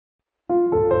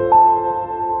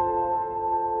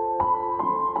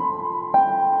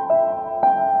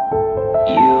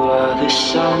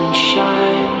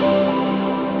sunshine.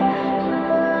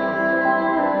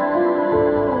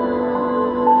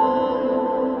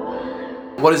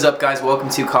 What is up, guys? Welcome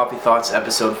to Coffee Thoughts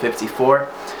episode 54.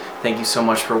 Thank you so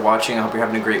much for watching. I hope you're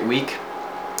having a great week.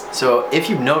 So if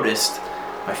you've noticed,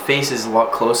 my face is a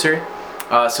lot closer.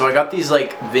 So I got these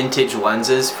like vintage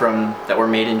lenses that were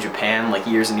made in Japan like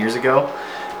years and years ago,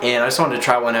 and I just wanted to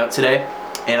try one out today,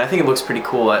 and I think it looks pretty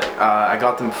cool. I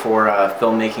got them for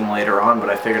filmmaking later on, but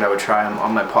I figured I would try them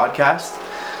on my podcast.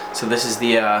 So this is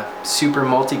the super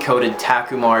multi-coated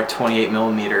Takumar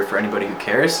 28mm for anybody who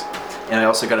cares. And I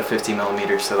also got a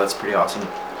 50mm, so that's pretty awesome.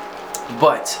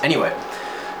 But anyway,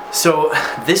 so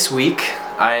this week,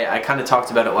 I kind of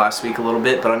talked about it last week a little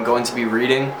bit, but I'm going to be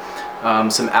reading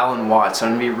some Alan Watts.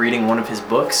 I'm going to be reading one of his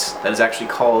books that is actually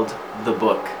called The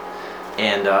Book.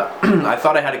 And I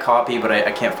thought I had a copy, but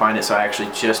I can't find it, so I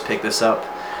actually just picked this up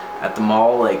at the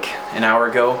mall like an hour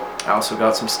ago. I also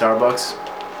got some Starbucks,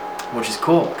 which is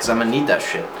cool, because I'm going to need that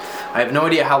shit. I have no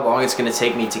idea how long it's going to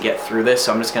take me to get through this,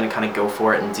 so I'm just going to kind of go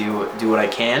for it and do what I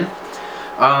can.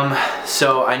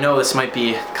 So I know this might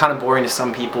be kind of boring to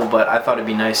some people, but I thought it'd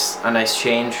be a nice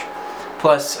change.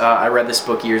 Plus, I read this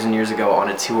book years and years ago on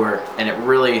a tour, and it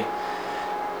really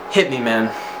hit me,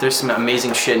 man. There's some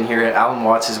amazing shit in here. Alan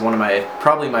Watts is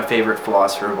probably my favorite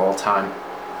philosopher of all time.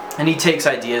 And he takes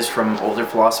ideas from older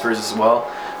philosophers as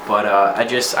well. But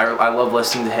I love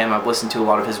listening to him. I've listened to a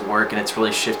lot of his work, and it's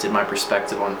really shifted my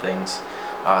perspective on things.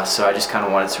 So I just kind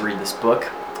of wanted to read this book.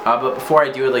 But before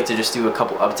I do, I'd like to just do a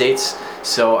couple updates.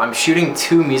 So I'm shooting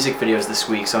 2 music videos this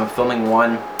week. So I'm filming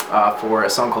one for a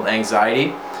song called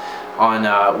Anxiety on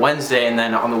Wednesday, and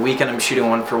then on the weekend I'm shooting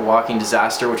one for Walking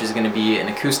Disaster, which is going to be an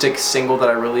acoustic single that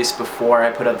I released before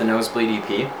I put out the Nosebleed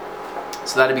EP.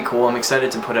 So that'd be cool. I'm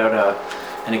excited to put out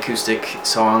an acoustic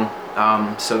song.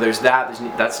 So there's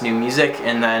that's new music,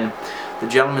 and then the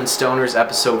Gentleman Stoners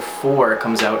episode 4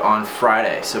 comes out on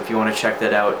Friday. So if you want to check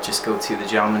that out, just go to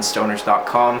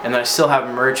thegentlemanstoners.com. And then I still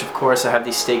have merch, of course. I have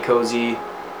these Stay Cozy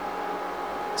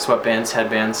sweatbands,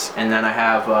 headbands, and then I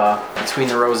have Between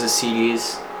the Roses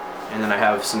CDs, and then I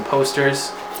have some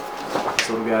posters, these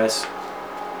little guys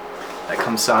that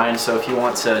come signed. So if you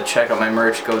want to check out my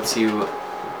merch,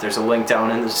 there's a link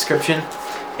down in the description.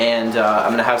 And I'm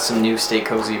going to have some new Stay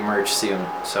Cozy merch soon,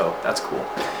 so that's cool.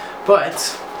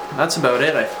 But that's about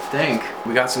it, I think.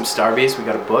 We got some Starbies, we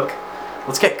got a book.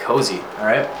 Let's get cozy,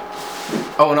 alright?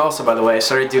 Oh, and also, by the way, I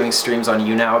started doing streams on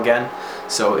YouNow again,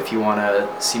 so if you want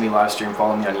to see me live stream,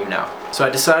 follow me on YouNow. So I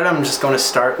decided I'm just going to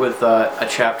start with a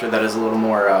chapter that is a little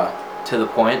more to the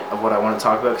point of what I want to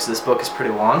talk about, because this book is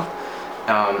pretty long,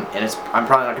 and I'm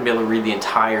probably not going to be able to read the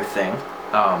entire thing.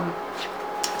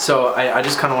 So I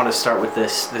just kind of want to start with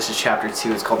this. This is chapter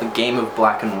 2. It's called The Game of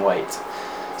Black and White.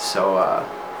 So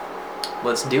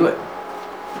let's do it.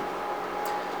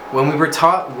 When we were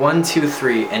taught 1, 2,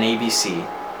 3 and ABC,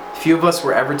 few of us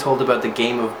were ever told about the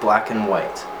game of black and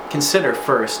white. Consider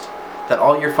first that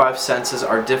all your 5 senses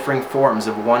are differing forms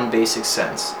of one basic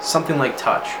sense, something like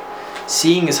touch.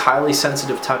 Seeing is highly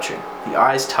sensitive touching. The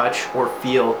eyes touch or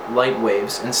feel light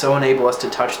waves and so enable us to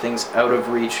touch things out of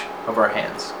reach of our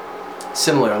hands.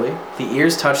 Similarly, the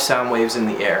ears touch sound waves in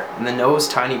the air, and the nose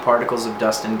tiny particles of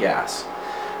dust and gas.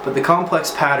 But the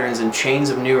complex patterns and chains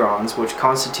of neurons which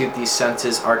constitute these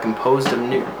senses are composed of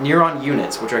neuron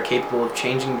units which are capable of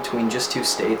changing between just 2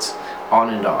 states,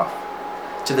 on and off.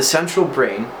 To the central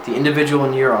brain, the individual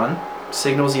neuron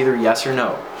signals either yes or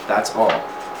no, that's all.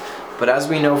 But as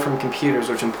we know from computers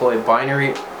which employ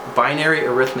binary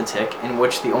arithmetic in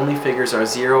which the only figures are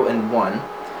 0 and 1,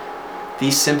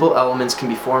 these simple elements can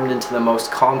be formed into the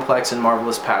most complex and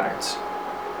marvelous patterns.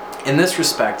 In this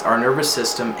respect, our nervous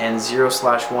system and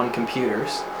 0/1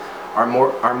 computers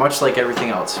are much like everything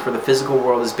else, for the physical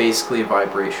world is basically a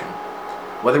vibration.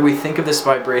 Whether we think of this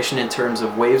vibration in terms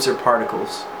of waves or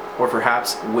particles, or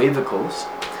perhaps wavicles,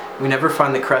 we never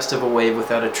find the crest of a wave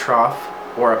without a trough,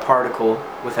 or a particle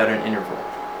without an interval,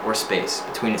 or space,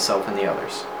 between itself and the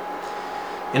others.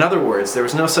 In other words, there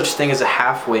is no such thing as a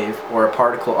half wave or a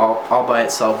particle all by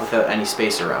itself without any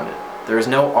space around it. There is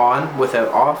no on without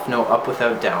off, no up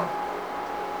without down.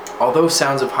 Although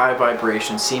sounds of high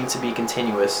vibration seem to be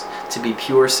continuous, to be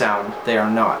pure sound, they are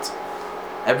not.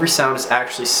 Every sound is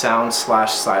actually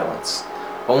sound/silence.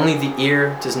 Only the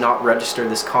ear does not register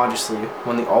this consciously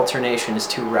when the alternation is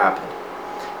too rapid.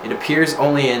 It appears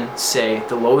only in, say,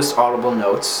 the lowest audible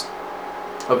notes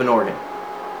of an organ.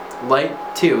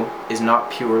 Light, too, is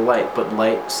not pure light, but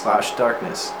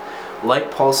light/darkness. Light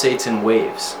pulsates in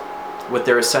waves, with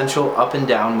their essential up and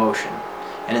down motion,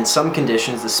 and in some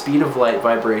conditions the speed of light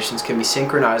vibrations can be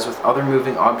synchronized with other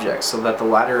moving objects so that the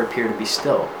latter appear to be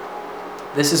still.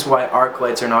 This is why arc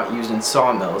lights are not used in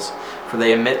sawmills, for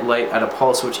they emit light at a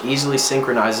pulse which easily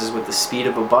synchronizes with the speed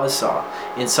of a buzzsaw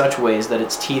in such ways that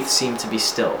its teeth seem to be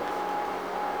still.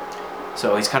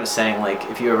 So he's kind of saying, like,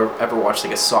 if you ever watch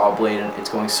like a saw blade and it's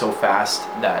going so fast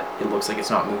that it looks like it's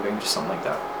not moving, just something like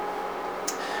that.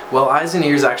 Well, eyes and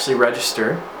ears actually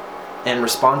register and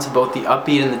respond to both the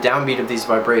upbeat and the downbeat of these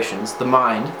vibrations. The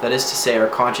mind, that is to say our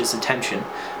conscious attention,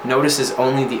 notices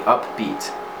only the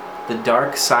upbeat. The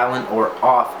dark, silent, or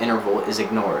off interval is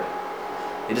ignored.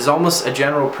 It is almost a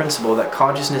general principle that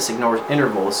consciousness ignores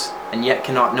intervals and yet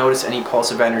cannot notice any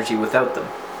pulse of energy without them.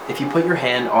 If you put your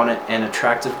hand on an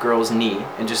attractive girl's knee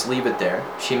and just leave it there,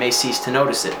 she may cease to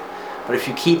notice it. But if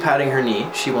you keep patting her knee,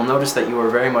 she will notice that you are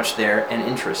very much there and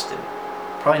interested.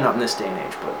 Probably not in this day and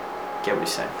age, but get what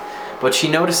he's saying. But she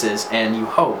notices, and you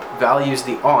hope, values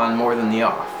the on more than the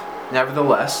off.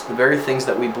 Nevertheless, the very things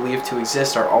that we believe to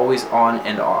exist are always on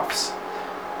and offs.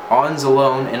 Ons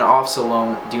alone and offs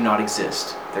alone do not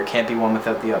exist. There can't be one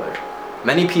without the other.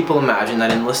 Many people imagine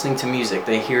that in listening to music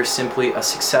they hear simply a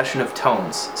succession of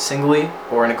tones, singly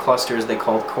or in a cluster as they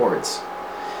call chords.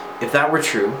 If that were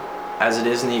true, as it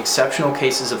is in the exceptional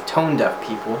cases of tone-deaf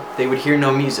people, they would hear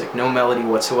no music, no melody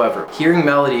whatsoever. Hearing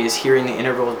melody is hearing the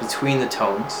intervals between the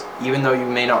tones, even though you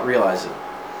may not realize it.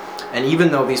 And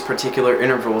even though these particular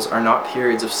intervals are not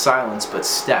periods of silence but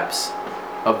steps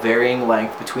of varying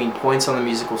length between points on the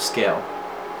musical scale,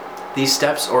 these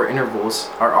steps or intervals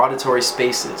are auditory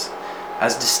spaces,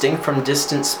 as distinct from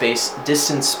distant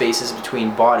spaces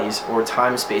between bodies or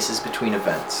time spaces between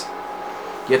events.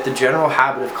 Yet the general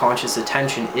habit of conscious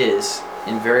attention is,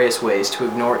 in various ways, to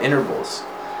ignore intervals.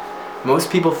 Most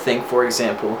people think, for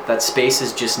example, that space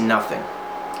is just nothing,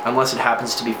 unless it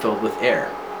happens to be filled with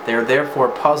air. They are therefore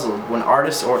puzzled when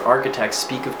artists or architects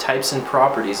speak of types and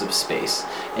properties of space,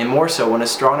 and more so when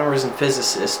astronomers and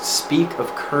physicists speak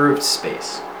of curved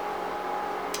space,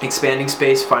 expanding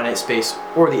space, finite space,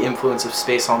 or the influence of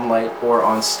space on light or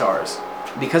on stars.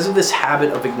 Because of this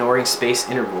habit of ignoring space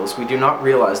intervals, we do not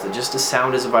realize that just as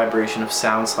sound is a vibration of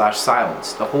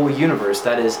sound/silence, the whole universe,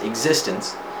 that is,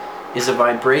 existence, is a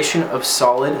vibration of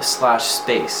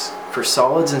solid/space. For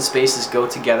solids and spaces go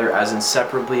together as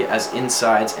inseparably as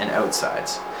insides and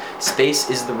outsides. Space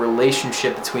is the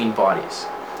relationship between bodies,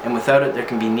 and without it there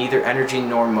can be neither energy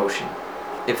nor motion.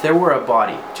 If there were a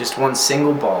body, just one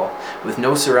single ball, with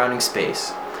no surrounding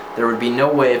space, there would be no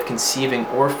way of conceiving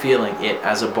or feeling it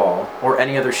as a ball or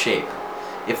any other shape.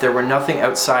 If there were nothing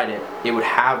outside it, it would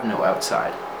have no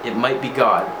outside. It might be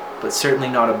God, but certainly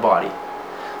not a body.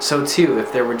 So too,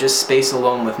 if there were just space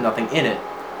alone with nothing in it,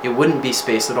 it wouldn't be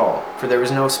space at all, for there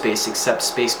is no space except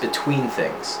space between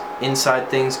things, inside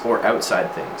things or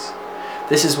outside things.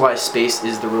 This is why space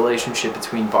is the relationship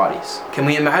between bodies. Can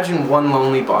we imagine one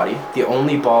lonely body, the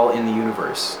only ball in the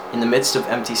universe, in the midst of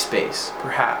empty space?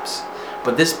 Perhaps.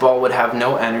 But this ball would have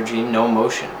no energy, no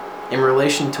motion. In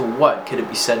relation to what could it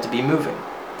be said to be moving?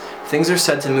 Things are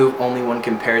said to move only when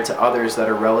compared to others that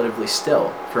are relatively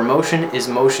still, for motion is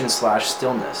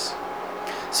motion/stillness.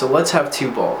 So let's have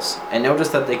two balls, and notice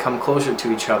that they come closer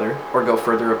to each other or go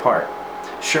further apart.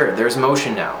 Sure, there's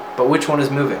motion now, but which one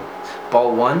is moving?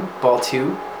 Ball 1, ball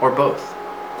 2, or both?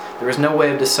 There is no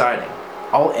way of deciding.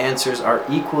 All answers are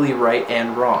equally right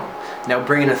and wrong. Now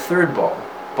bring in a third ball.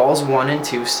 Balls 1 and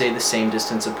 2 stay the same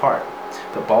distance apart,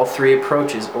 but ball 3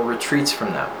 approaches or retreats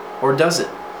from them. Or does it?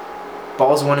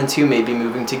 Balls 1 and 2 may be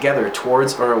moving together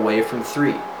towards or away from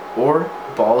 3, or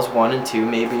balls 1 and 2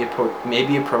 may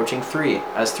be approaching 3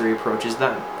 as 3 approaches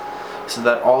them, so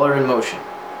that all are in motion.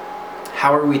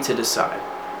 How are we to decide?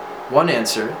 One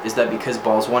answer is that because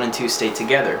balls 1 and 2 stay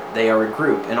together, they are a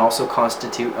group and also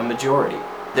constitute a majority.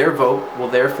 Their vote will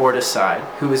therefore decide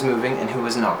who is moving and who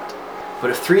is not. But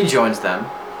if 3 joins them,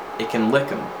 it can lick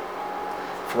them.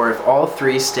 For if all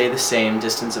 3 stay the same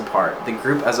distance apart, the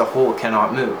group as a whole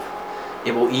cannot move.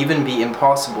 It will even be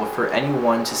impossible for any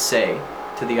one to say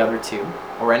to the other 2,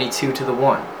 or any 2 to the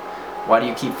 1, "Why do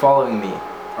you keep following me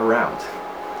around?"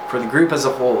 For the group as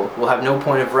a whole will have no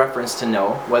point of reference to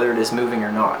know whether it is moving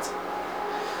or not.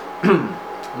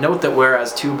 Note that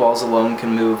whereas 2 balls alone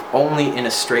can move only in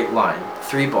a straight line,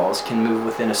 3 balls can move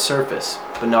within a surface,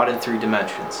 but not in 3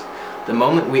 dimensions. The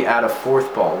moment we add a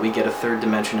 4th ball, we get a 3rd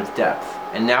dimension of depth,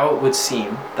 and now it would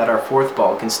seem that our 4th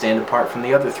ball can stand apart from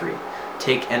the other 3,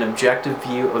 take an objective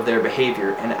view of their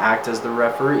behavior, and act as the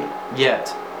referee. Yet,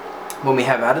 when we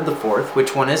have added the 4th,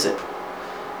 which one is it?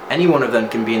 Any one of them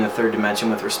can be in the 3rd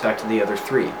dimension with respect to the other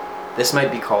 3. This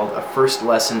might be called a first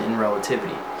lesson in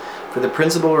relativity, for the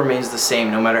principle remains the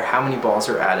same no matter how many balls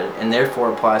are added, and therefore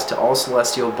applies to all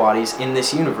celestial bodies in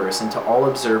this universe and to all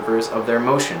observers of their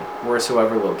motion,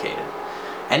 wheresoever located.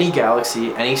 Any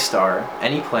galaxy, any star,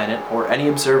 any planet, or any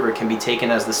observer can be taken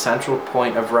as the central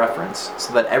point of reference,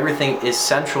 so that everything is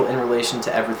central in relation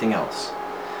to everything else.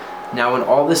 Now, in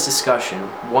all this discussion,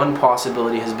 one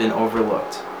possibility has been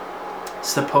overlooked.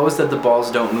 Suppose that the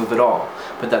balls don't move at all,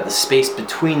 but that the space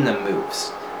between them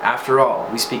moves. After all,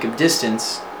 we speak of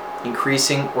distance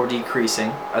increasing or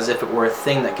decreasing as if it were a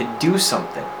thing that could do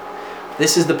something.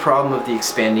 This is the problem of the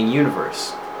expanding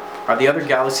universe. Are the other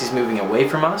galaxies moving away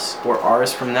from us, or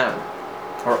ours from them,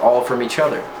 or all from each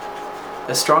other?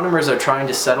 Astronomers are trying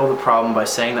to settle the problem by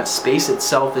saying that space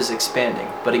itself is expanding,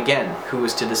 but again, who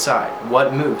is to decide?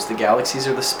 What moves, the galaxies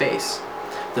or the space?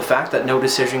 The fact that no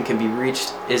decision can be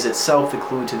reached is itself the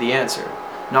clue to the answer.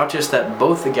 Not just that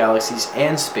both the galaxies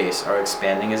and space are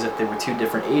expanding as if they were two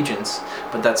different agents,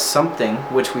 but that something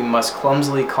which we must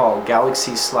clumsily call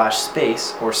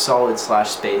galaxy/space or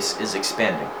solid/space is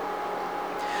expanding.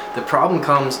 The problem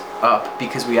comes up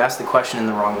because we ask the question in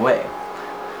the wrong way.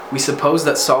 We suppose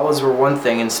that solids were one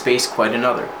thing and space quite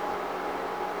another,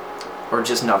 or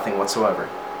just nothing whatsoever.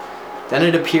 Then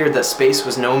it appeared that space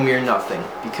was no mere nothing,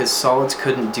 because solids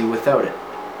couldn't do without it.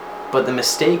 But the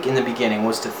mistake in the beginning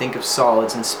was to think of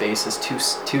solids and space as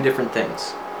two different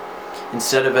things,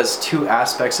 instead of as two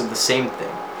aspects of the same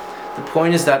thing. The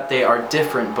point is that they are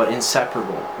different but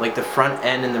inseparable, like the front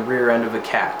end and the rear end of a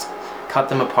cat. Cut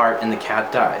them apart and the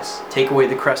cat dies. Take away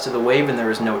the crest of the wave and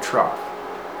there is no trough.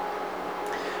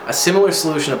 A similar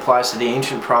solution applies to the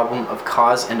ancient problem of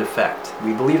cause and effect.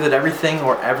 We believe that everything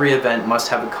or every event must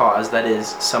have a cause, that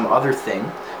is, some other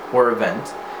thing or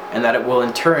event, and that it will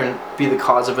in turn be the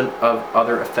cause of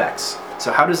other effects.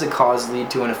 So how does a cause lead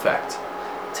to an effect?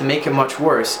 To make it much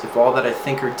worse, if all that I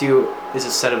think or do is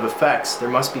a set of effects, there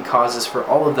must be causes for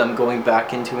all of them going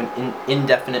back into an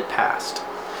indefinite past.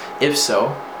 If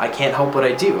so, I can't help what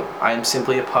I do. I am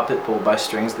simply a puppet pulled by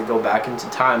strings that go back into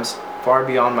times far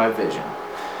beyond my vision.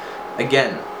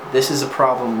 Again, this is a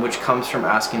problem which comes from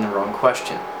asking the wrong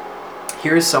question.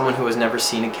 Here is someone who has never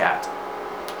seen a cat.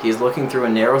 He is looking through a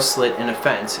narrow slit in a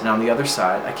fence, and on the other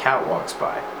side, a cat walks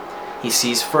by. He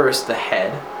sees first the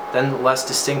head, then the less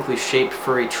distinctly shaped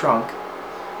furry trunk,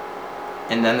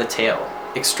 and then the tail.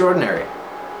 Extraordinary.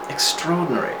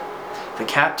 Extraordinary. The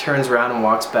cat turns around and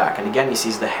walks back, and again he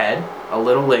sees the head, a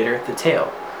little later, the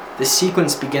tail. This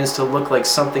sequence begins to look like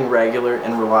something regular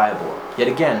and reliable. Yet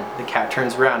again, the cat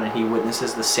turns around and he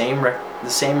witnesses the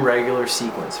same regular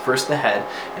sequence, first the head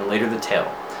and later the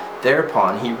tail.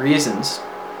 Thereupon, he reasons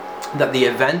that the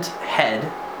event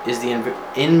head is the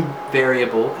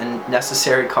invariable and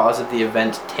necessary cause of the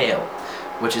event tail,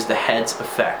 which is the head's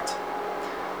effect.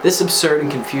 This absurd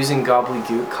and confusing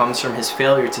gobbledygook comes from his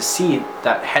failure to see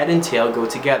that head and tail go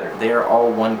together. They are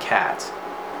all one cat.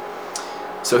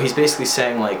 So he's basically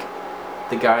saying, like,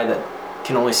 the guy that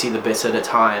can only see the bits at a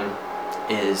time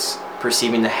is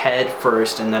perceiving the head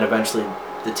first and then eventually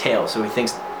the tail. So he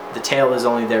thinks the tail is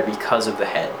only there because of the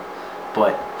head,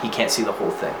 but he can't see the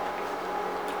whole thing.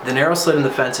 The narrow slit in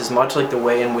the fence is much like the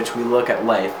way in which we look at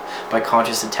life by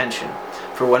conscious attention.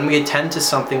 For when we attend to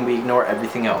something, we ignore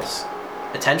everything else.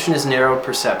 Attention is narrowed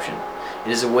perception.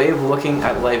 It is a way of looking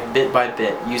at life bit by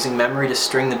bit, using memory to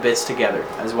string the bits together,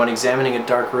 as when examining a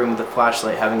dark room with a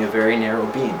flashlight having a very narrow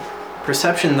beam.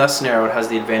 Perception thus narrowed has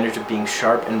the advantage of being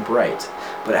sharp and bright,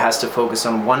 but it has to focus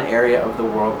on one area of the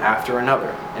world after another,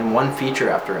 and one feature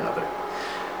after another.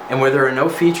 And where there are no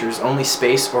features, only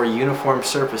space or uniform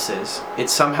surfaces, it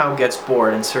somehow gets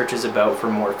bored and searches about for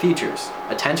more features.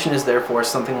 Attention is therefore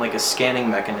something like a scanning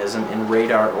mechanism in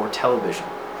radar or television.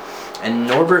 And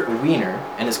Norbert Wiener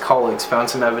and his colleagues found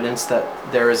some evidence that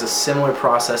there is a similar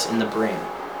process in the brain.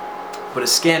 But a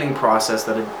scanning process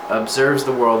that observes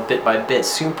the world bit by bit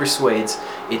soon persuades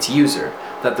its user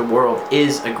that the world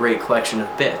is a great collection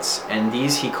of bits, and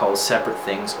these he calls separate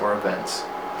things or events.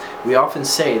 We often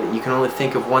say that you can only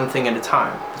think of one thing at a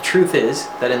time. The truth is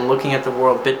that in looking at the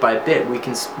world bit by bit, we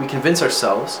convince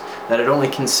ourselves that it only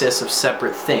consists of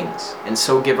separate things, and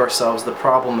so give ourselves the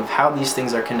problem of how these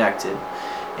things are connected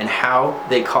and how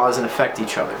they cause and affect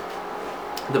each other.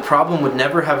 The problem would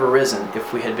never have arisen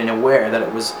if we had been aware that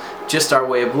it was just our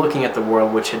way of looking at the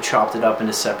world which had chopped it up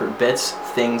into separate bits,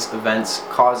 things, events,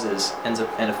 causes, and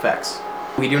effects.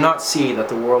 We do not see that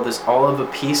the world is all of a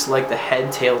piece like the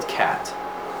head-tailed cat.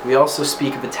 We also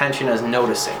speak of attention as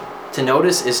noticing. To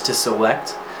notice is to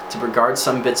select, to regard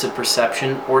some bits of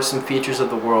perception or some features of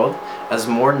the world as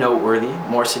more noteworthy,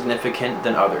 more significant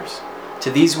than others. To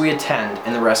these we attend,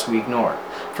 and the rest we ignore,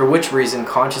 for which reason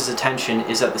conscious attention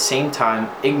is at the same time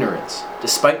ignorance,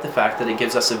 despite the fact that it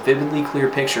gives us a vividly clear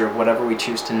picture of whatever we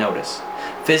choose to notice.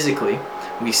 Physically,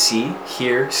 we see,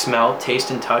 hear, smell,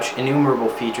 taste, and touch innumerable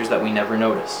features that we never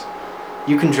notice.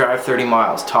 You can drive 30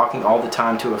 miles talking all the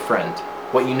time to a friend.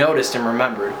 What you noticed and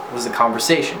remembered was the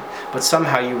conversation, but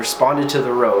somehow you responded to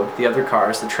the road, the other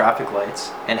cars, the traffic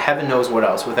lights, and heaven knows what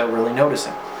else without really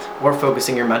noticing, or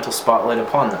focusing your mental spotlight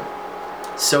upon them.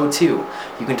 So too,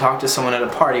 you can talk to someone at a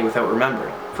party without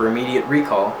remembering, for immediate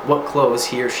recall, what clothes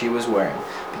he or she was wearing,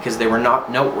 because they were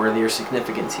not noteworthy or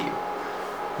significant to you.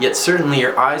 Yet certainly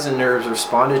your eyes and nerves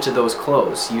responded to those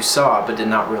clothes you saw but did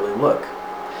not really look.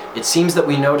 It seems that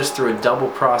we notice through a double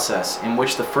process in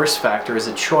which the first factor is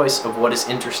a choice of what is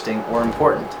interesting or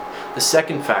important. The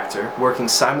second factor, working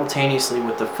simultaneously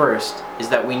with the first, is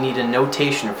that we need a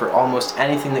notation for almost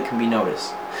anything that can be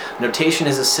noticed. Notation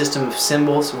is a system of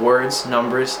symbols, words,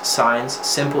 numbers, signs,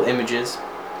 simple images,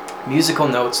 musical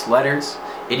notes, letters,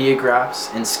 ideographs,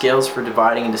 and scales for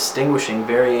dividing and distinguishing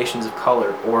variations of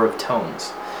color or of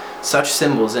tones. Such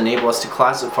symbols enable us to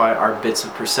classify our bits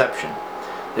of perception.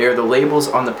 They are the labels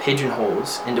on the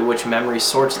pigeonholes into which memory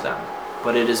sorts them,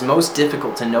 but it is most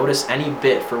difficult to notice any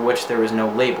bit for which there is no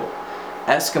label.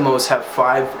 Eskimos have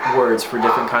 5 words for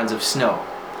different kinds of snow,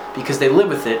 because they live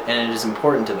with it and it is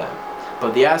important to them.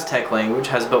 But the Aztec language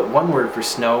has but 1 word for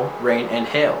snow, rain, and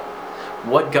hail.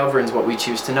 What governs what we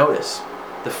choose to notice?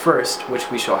 The first,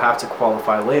 which we shall have to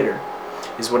qualify later,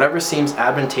 is whatever seems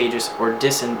advantageous or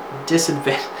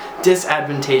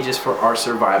disadvantageous for our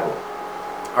survival,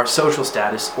 our social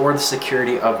status, or the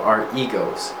security of our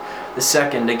egos. The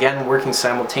second, again working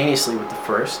simultaneously with the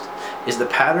first, is the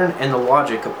pattern and the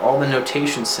logic of all the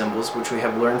notation symbols which we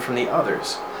have learned from the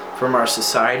others, from our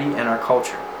society and our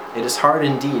culture. It is hard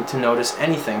indeed to notice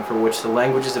anything for which the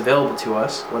languages available to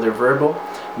us, whether verbal,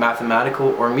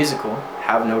 mathematical, or musical,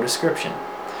 have no description.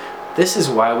 This is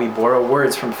why we borrow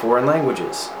words from foreign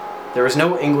languages. There is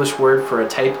no English word for a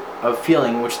type of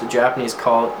feeling which the Japanese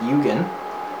call yugen. I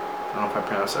don't know if I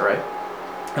pronounced that right.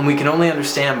 And we can only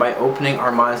understand by opening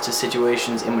our minds to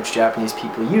situations in which Japanese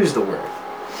people use the word.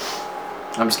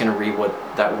 I'm just going to read what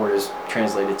that word is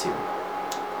translated to.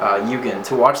 Yugen,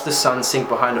 to watch the sun sink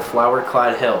behind a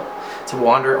flower-clad hill, to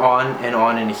wander on in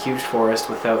a huge forest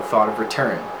without thought of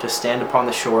return, to stand upon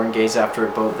the shore and gaze after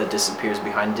a boat that disappears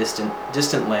behind distant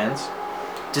islands,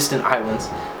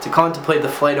 to contemplate the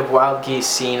flight of wild geese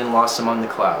seen and lost among the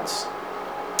clouds.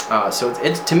 So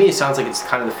to me it sounds like it's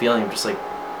kind of the feeling of just like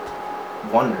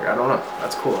wonder. I don't know.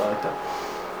 That's cool. I like that.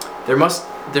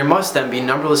 There must then be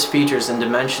numberless features and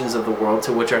dimensions of the world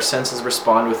to which our senses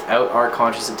respond without our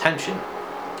conscious attention,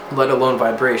 let alone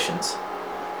vibrations,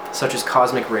 such as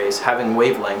cosmic rays having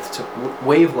wavelengths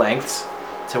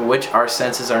to which our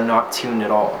senses are not tuned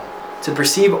at all. To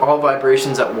perceive all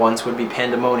vibrations at once would be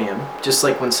pandemonium, just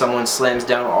like when someone slams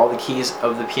down all the keys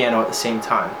of the piano at the same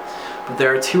time. But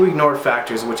there are 2 ignored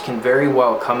factors which can very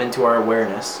well come into our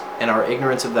awareness, and our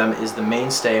ignorance of them is the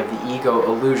mainstay of the ego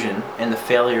illusion and the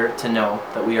failure to know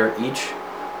that we are each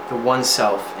the one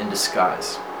self in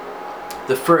disguise.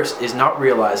 The first is not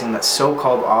realizing that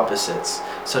so-called opposites,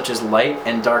 such as light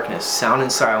and darkness, sound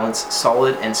and silence,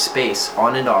 solid and space,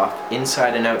 on and off,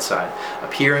 inside and outside,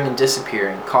 appearing and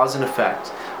disappearing, cause and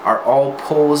effect, are all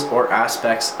poles or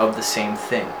aspects of the same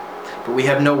thing. But we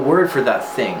have no word for that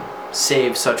thing,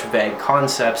 save such vague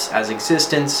concepts as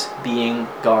existence, being,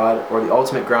 God, or the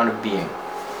ultimate ground of being.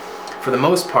 For the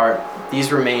most part,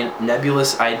 these remain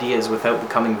nebulous ideas without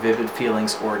becoming vivid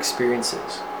feelings or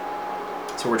experiences.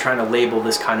 So we're trying to label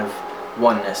this kind of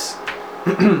oneness,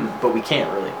 but we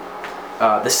can't really.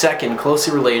 The second,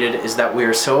 closely related, is that we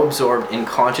are so absorbed in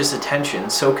conscious attention,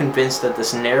 so convinced that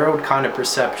this narrowed kind of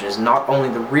perception is not only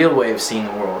the real way of seeing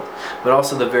the world, but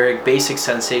also the very basic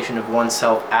sensation of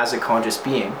oneself as a conscious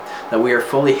being, that we are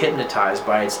fully hypnotized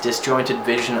by its disjointed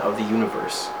vision of the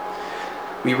universe.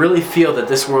 We really feel that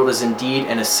this world is indeed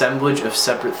an assemblage of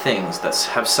separate things that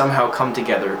have somehow come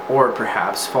together, or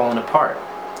perhaps fallen apart,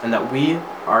 and that we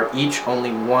are each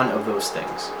only one of those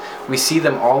things. We see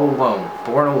them all alone,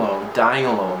 born alone, dying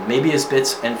alone, maybe as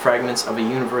bits and fragments of a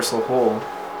universal whole,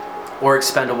 or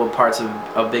expendable parts of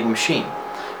a big machine.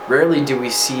 Rarely do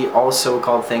we see all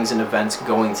so-called things and events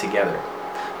going together,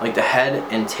 like the head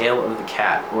and tail of the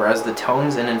cat, or as the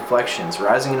tones and inflections,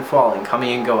 rising and falling,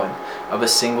 coming and going, of a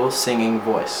single singing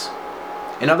voice.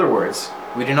 In other words,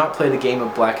 we do not play the game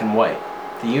of black and white,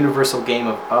 the universal game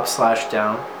of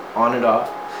up/down, on and off,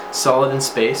 solid and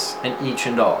space, and each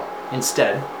and all.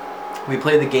 Instead, we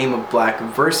play the game of black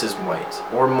versus white,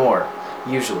 or more,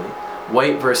 usually,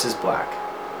 white versus black.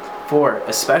 For,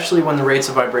 especially when the rates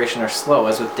of vibration are slow,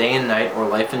 as with day and night or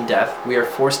life and death, we are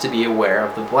forced to be aware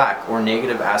of the black or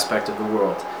negative aspect of the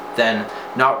world. Then,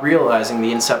 not realizing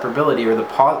the inseparability or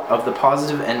of the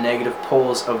positive and negative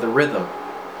poles of the rhythm,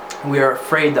 we are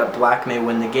afraid that black may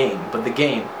win the game, but the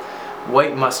game,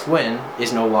 White must win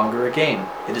is no longer a game.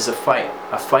 It is a fight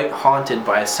haunted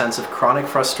by a sense of chronic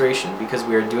frustration because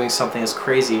we are doing something as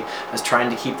crazy as trying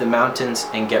to keep the mountains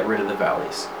and get rid of the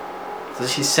valleys. So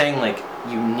she's saying, like,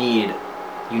 you need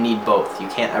both. You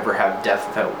can't ever have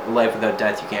life without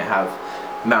death. You can't have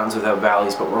mountains without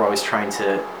valleys, but we're always trying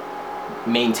to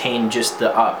maintain just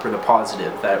the up or the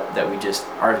positive that we just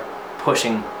are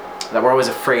pushing, that we're always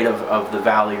afraid of the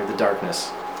valley or the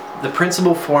darkness. The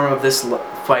principal form of this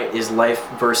fight is life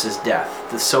versus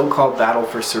death, the so-called battle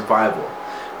for survival,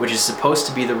 which is supposed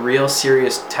to be the real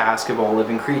serious task of all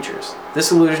living creatures.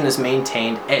 This illusion is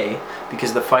maintained, A,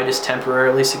 because the fight is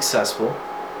temporarily successful,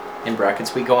 in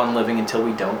brackets, we go on living until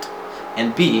we don't,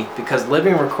 and B, because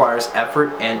living requires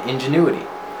effort and ingenuity,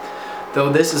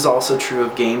 though this is also true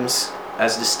of games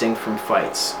as distinct from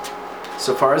fights.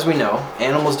 So far as we know,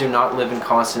 animals do not live in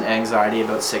constant anxiety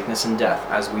about sickness and death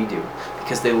as we do,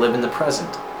 because they live in the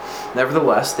present.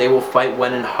 Nevertheless, they will fight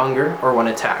when in hunger or when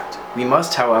attacked. We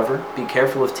must, however, be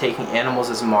careful of taking animals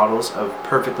as models of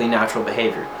perfectly natural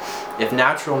behavior. If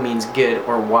natural means good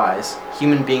or wise,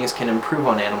 human beings can improve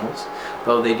on animals,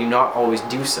 though they do not always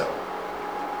do so.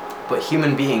 But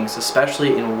human beings,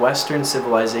 especially in Western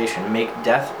civilization, make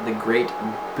death the great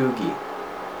boogeyman,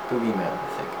 I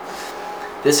think.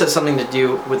 This has something to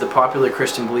do with the popular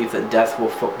Christian belief that death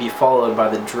will be followed by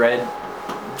the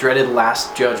dreaded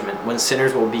last judgment, when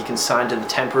sinners will be consigned to the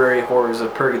temporary horrors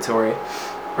of purgatory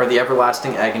or the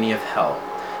everlasting agony of hell.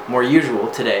 More usual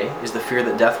today is the fear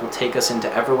that death will take us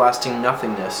into everlasting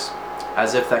nothingness,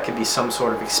 as if that could be some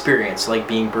sort of experience, like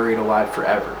being buried alive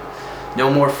forever.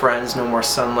 No more friends, no more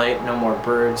sunlight, no more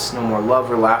birds, no more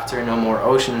love or laughter, no more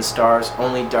ocean and stars,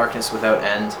 only darkness without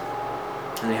end.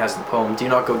 And he has the poem, do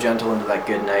not go gentle into that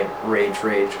good night, rage,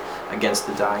 rage, against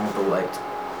the dying of the light.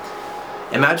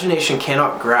 Imagination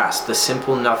cannot grasp the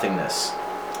simple nothingness,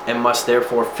 and must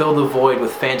therefore fill the void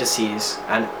with fantasies,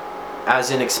 and as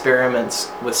in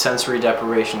experiments with sensory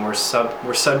deprivation, where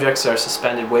subjects are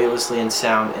suspended weightlessly in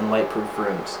sound in light-proof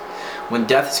rooms. When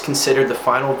death is considered the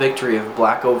final victory of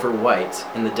black over white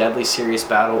in the deadly serious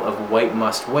battle of white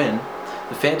must win,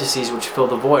 the fantasies which fill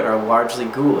the void are largely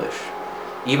ghoulish.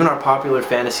 Even our popular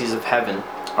fantasies of heaven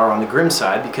are on the grim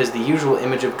side, because the usual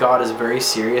image of God is a very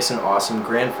serious and awesome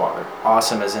grandfather.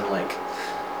 Awesome as in like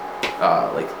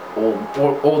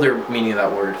older meaning of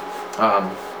that word.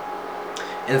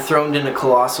 Enthroned in a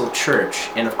colossal church,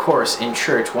 and of course in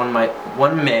church one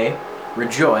may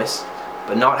rejoice,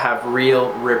 but not have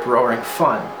real rip-roaring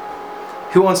fun.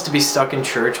 Who wants to be stuck in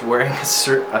church wearing a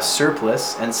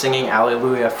surplice and singing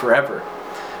Alleluia forever?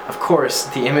 Of course,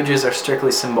 the images are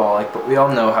strictly symbolic, but we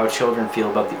all know how children feel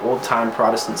about the old-time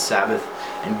Protestant Sabbath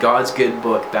and God's good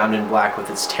book bound in black with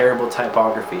its terrible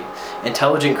typography.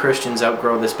 Intelligent Christians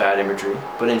outgrow this bad imagery,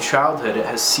 but in childhood it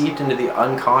has seeped into the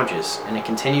unconscious, and it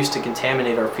continues to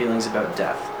contaminate our feelings about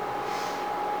death.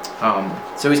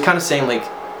 So he's kind of saying, like,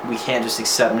 we can't just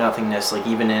accept nothingness, like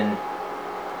even in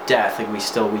death, like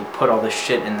we put all this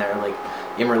shit in there, like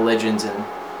in religions, and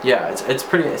yeah, it's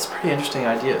pretty interesting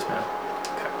ideas, man.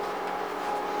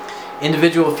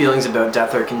 Individual feelings about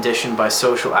death are conditioned by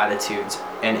social attitudes,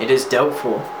 and it is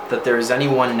doubtful that there is any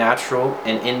one natural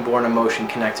and inborn emotion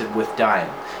connected with dying.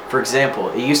 For example,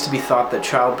 it used to be thought that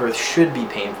childbirth should be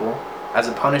painful as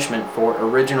a punishment for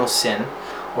original sin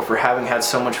or for having had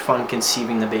so much fun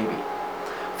conceiving the baby.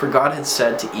 For God had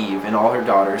said to Eve and all her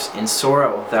daughters, "In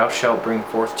sorrow thou shalt bring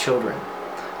forth children."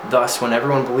 Thus, when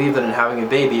everyone believed that in having a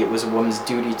baby it was a woman's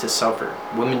duty to suffer,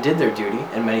 women did their duty,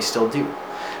 and many still do.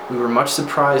 We were much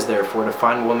surprised, therefore, to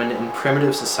find women in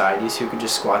primitive societies who could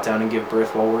just squat down and give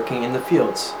birth while working in the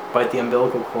fields, bite the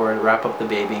umbilical cord, wrap up the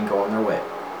baby, and go on their way.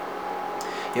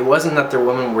 It wasn't that their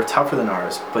women were tougher than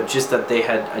ours, but just that they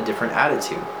had a different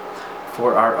attitude.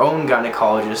 For our own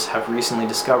gynecologists have recently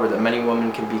discovered that many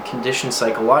women can be conditioned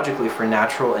psychologically for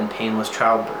natural and painless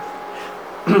childbirth.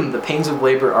 The pains of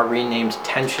labor are renamed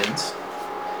tensions,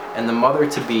 and the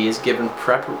mother-to-be is given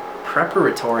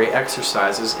preparatory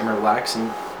exercises in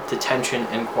relaxing to tension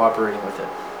and cooperating with it.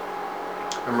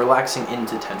 I'm relaxing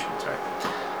into tension, sorry.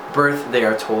 Birth, they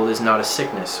are told, is not a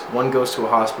sickness. One goes to a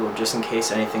hospital just in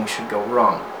case anything should go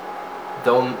wrong.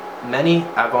 Though many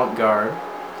avant-garde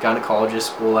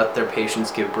gynecologists will let their patients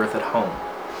give birth at home.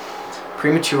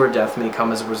 Premature death may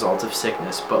come as a result of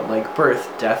sickness, but like birth,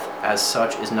 death as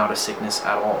such is not a sickness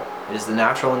at all. It is the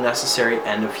natural and necessary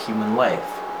end of human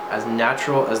life, as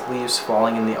natural as leaves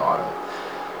falling in the autumn.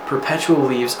 Perpetual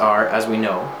leaves are, as we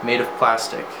know, made of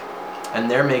plastic,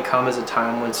 and there may come as a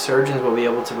time when surgeons will be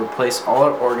able to replace all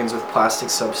our organs with plastic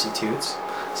substitutes,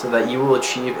 so that you will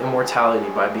achieve immortality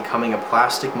by becoming a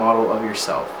plastic model of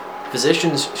yourself.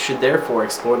 Physicians should therefore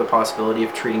explore the possibility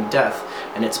of treating death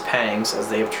and its pangs as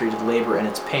they have treated labor and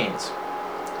its pains.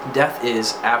 Death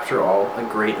is, after all, a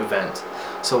great event.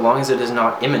 So long as it is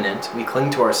not imminent, we cling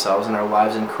to ourselves and our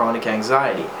lives in chronic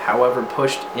anxiety, however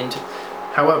pushed into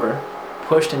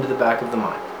the back of the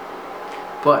mind.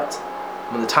 But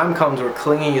when the time comes where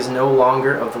clinging is no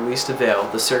longer of the least avail,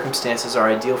 the circumstances are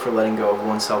ideal for letting go of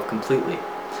oneself completely.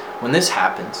 When this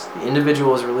happens, the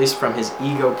individual is released from his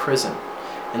ego prison.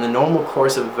 In the normal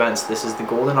course of events, this is the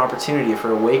golden opportunity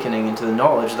for awakening into the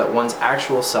knowledge that one's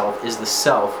actual self is the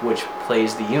self which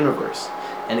plays the universe,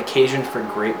 an occasion for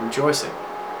great rejoicing.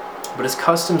 But as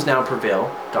customs now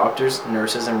prevail, doctors,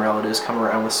 nurses, and relatives come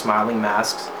around with smiling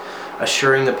masks,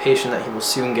 assuring the patient that he will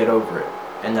soon get over it,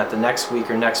 and that the next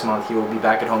week or next month he will be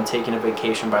back at home taking a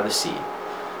vacation by the sea.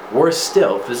 Worse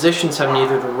still, physicians have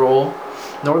neither the role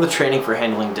nor the training for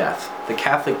handling death. The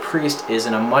Catholic priest is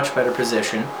in a much better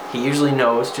position. He usually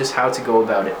knows just how to go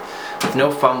about it, with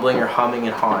no fumbling or humming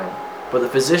and hawing. But the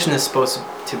physician is supposed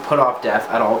to put off death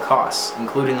at all costs,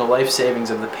 including the life savings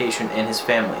of the patient and his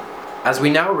family. As we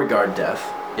now regard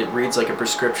death, it reads like a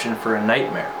prescription for a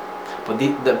nightmare. But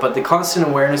the constant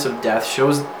awareness of death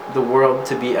shows the world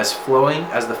to be as flowing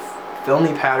as the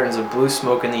filmy patterns of blue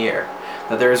smoke in the air,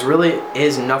 that there really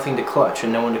is nothing to clutch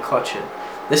and no one to clutch it.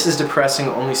 This is depressing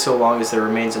only so long as there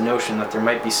remains a notion that there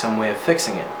might be some way of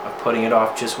fixing it, of putting it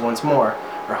off just once more,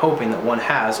 or hoping that one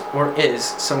has, or is,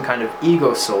 some kind of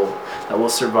ego soul that will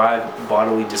survive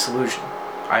bodily dissolution.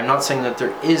 I am not saying that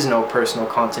there is no personal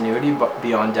continuity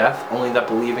beyond death, only that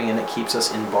believing in it keeps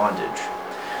us in bondage.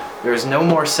 There is no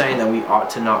more saying that we ought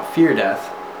to not fear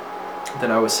death than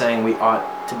I was saying we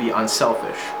ought to be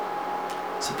unselfish.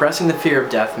 Suppressing the fear of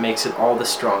death makes it all the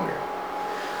stronger.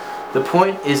 The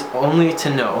point is only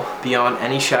to know, beyond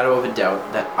any shadow of a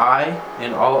doubt, that I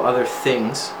and all other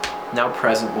things now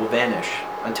present will vanish.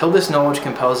 Until this knowledge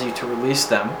compels you to release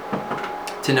them,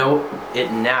 to know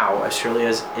it now as surely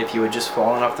as if you had just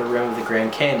fallen off the rim of the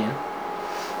Grand Canyon.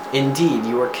 Indeed,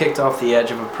 you were kicked off the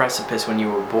edge of a precipice when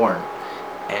you were born,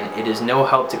 and it is no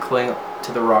help to cling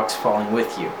to the rocks falling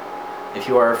with you. If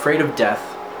you are afraid of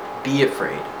death, be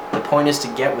afraid. The point is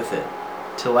to get with it,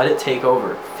 to let it take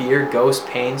over, fear, ghosts,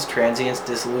 pains, transience,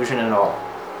 disillusion, and all.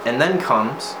 And then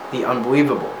comes the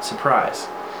unbelievable surprise.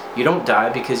 You don't die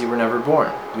because you were never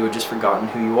born. You have just forgotten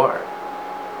who you are.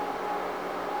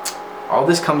 All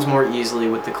this comes more easily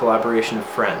with the collaboration of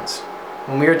friends.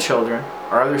 When we are children,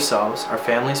 our other selves, our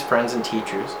families, friends, and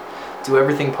teachers, do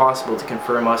everything possible to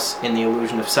confirm us in the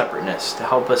illusion of separateness, to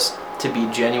help us to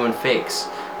be genuine fakes,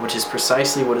 which is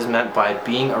precisely what is meant by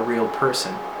being a real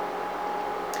person.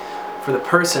 For the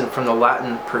person, from the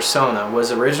Latin persona,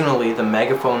 was originally the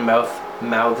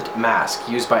megaphone-mouthed mask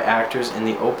used by actors in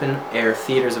the open-air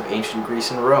theaters of ancient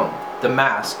Greece and Rome. The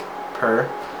mask, per,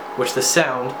 which the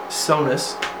sound,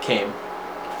 sonus, came.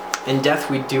 In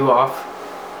death we do off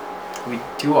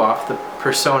the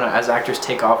persona as actors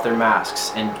take off their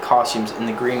masks and costumes in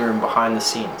the green room behind the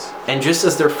scenes. And just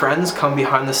as their friends come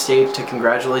behind the stage to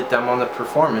congratulate them on the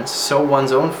performance, so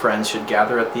one's own friends should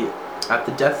gather at the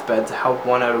deathbed to help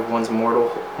one out of one's mortal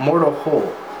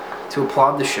hole, to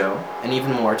applaud the show, and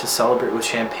even more to celebrate with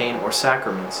champagne or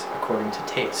sacraments, according to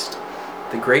taste.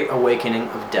 The Great Awakening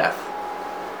of Death.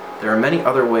 There are many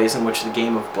other ways in which the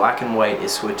game of black and white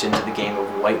is switched into the game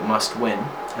of white must win,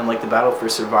 and like the battle for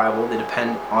survival, they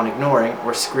depend on ignoring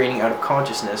or screening out of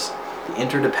consciousness the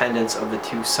interdependence of the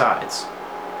two sides.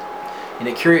 In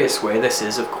a curious way, this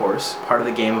is, of course, part of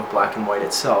the game of black and white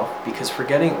itself, because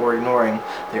forgetting or ignoring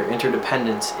their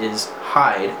interdependence is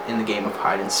hide in the game of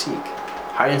hide and seek.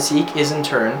 Hide and seek is, in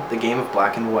turn, the game of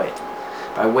black and white.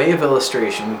 By way of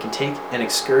illustration, we can take an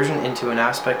excursion into an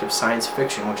aspect of science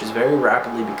fiction which is very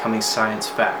rapidly becoming science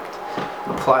fact.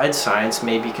 Applied science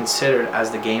may be considered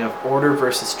as the game of order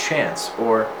versus chance,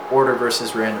 or order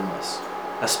versus randomness,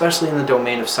 especially in the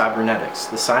domain of cybernetics,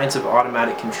 the science of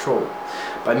automatic control.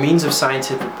 By means of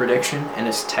scientific prediction and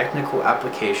its technical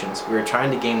applications, we are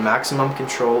trying to gain maximum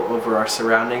control over our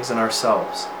surroundings and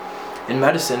ourselves. In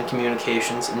medicine,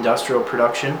 communications, industrial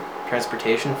production,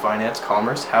 transportation, finance,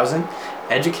 commerce, housing,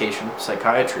 education,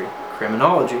 psychiatry,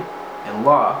 criminology, and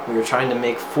law, we are trying to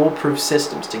make foolproof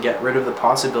systems to get rid of the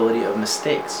possibility of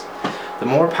mistakes. The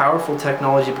more powerful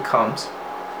technology becomes,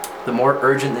 the more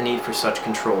urgent the need for such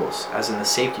controls, as in the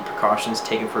safety precautions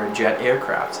taken for a jet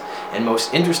aircraft, and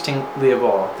most interestingly of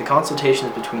all, the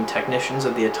consultations between technicians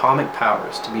of the atomic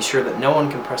powers to be sure that no one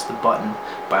can press the button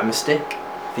by mistake.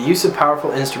 The use of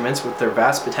powerful instruments with their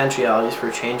vast potentialities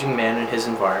for changing man and his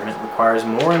environment requires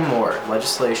more and more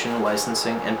legislation,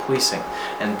 licensing, and policing,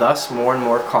 and thus more and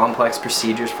more complex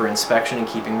procedures for inspection and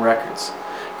keeping records.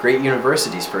 Great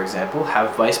universities, for example,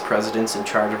 have vice presidents in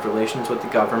charge of relations with the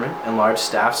government and large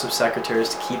staffs of secretaries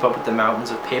to keep up with the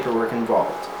mountains of paperwork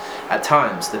involved. At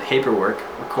times, the paperwork,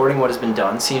 recording what has been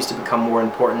done, seems to become more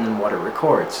important than what it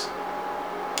records.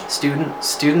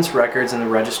 Students' records in the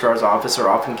registrar's office are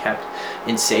often kept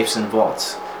in safes and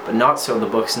vaults, but not so the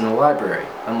books in the library,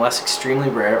 unless extremely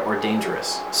rare or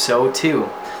dangerous. So, too,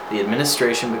 the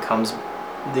administration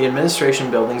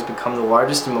buildings become the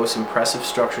largest and most impressive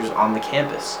structures on the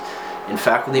campus, and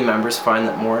faculty members find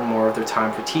that more and more of their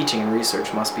time for teaching and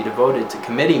research must be devoted to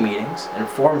committee meetings and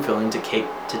form filling to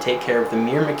take care of the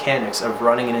mere mechanics of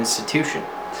running an institution.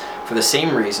 For the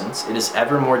same reasons, it is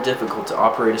ever more difficult to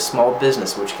operate a small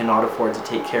business which cannot afford to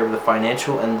take care of the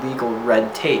financial and legal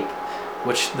red tape,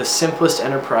 which the simplest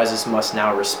enterprises must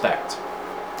now respect.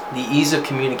 The ease of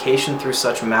communication through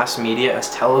such mass media as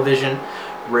television,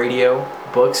 radio,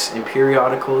 books, and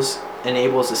periodicals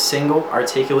enables a single,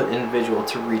 articulate individual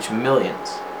to reach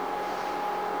millions.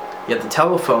 Yet the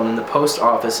telephone and the post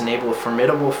office enable a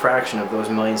formidable fraction of those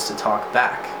millions to talk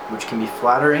back, which can be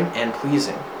flattering and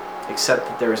pleasing, except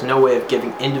that there is no way of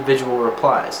giving individual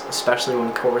replies, especially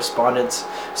when correspondents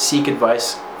seek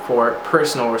advice for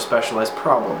personal or specialized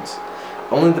problems.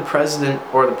 Only the president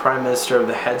or the prime minister of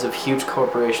the heads of huge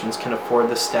corporations can afford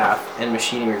the staff and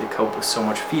machinery to cope with so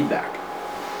much feedback.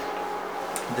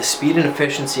 The speed and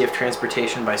efficiency of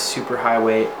transportation by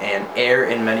superhighway and air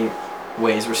in many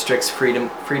ways restricts freedom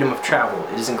of travel.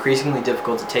 It is increasingly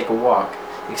difficult to take a walk,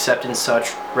 except in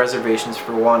such reservations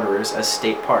for wanderers as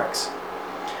state parks.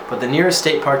 But the nearest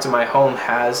state park to my home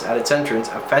has, at its entrance,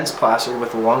 a fence plastered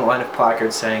with a long line of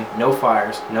placards saying, "No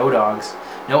fires, no dogs,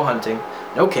 no hunting,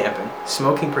 no camping,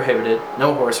 smoking prohibited,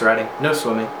 no horse riding, no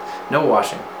swimming, no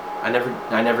washing." I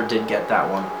never did get that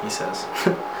one, he says.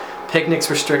 Picnics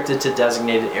restricted to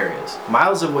designated areas.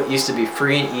 Miles of what used to be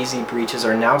free and easy beaches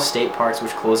are now state parks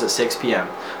which close at 6 p.m.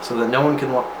 so that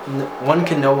one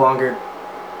can no longer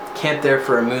camp there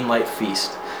for a moonlight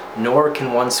feast, nor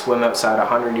can one swim outside a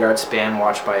 100-yard span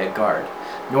watched by a guard,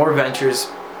 nor venture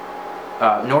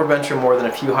more than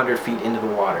a few hundred feet into the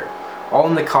water, all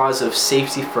in the cause of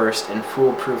safety first and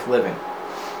foolproof living.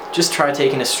 Just try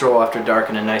taking a stroll after dark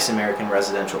in a nice American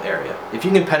residential area. If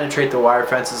you can penetrate the wire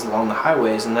fences along the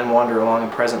highways and then wander along a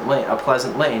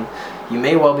pleasant lane, you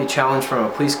may well be challenged from a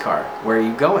police car. Where are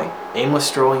you going? Aimless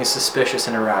strolling is suspicious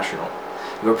and irrational.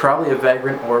 You are probably a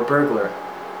vagrant or a burglar.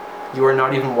 You are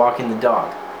not even walking the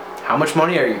dog. How much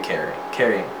money are you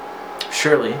carrying?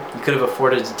 Surely, you could have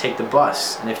afforded to take the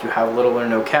bus, and if you have little or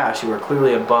no cash, you are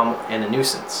clearly a bum and a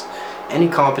nuisance. Any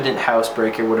competent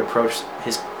housebreaker would approach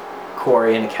his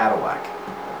quarry in a Cadillac.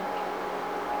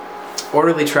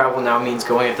 Orderly travel now means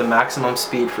going at the maximum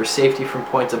speed for safety from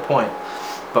point to point,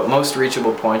 but most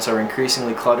reachable points are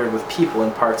increasingly cluttered with people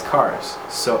in parked cars,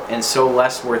 so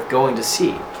less worth going to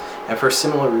see, and for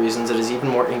similar reasons it is even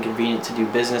more inconvenient to do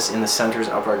business in the centers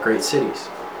of our great cities.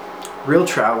 Real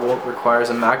travel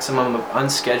requires a maximum of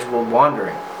unscheduled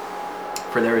wandering,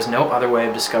 for there is no other way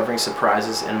of discovering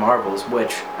surprises and marvels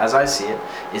which, as I see it,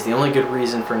 is the only good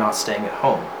reason for not staying at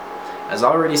home. As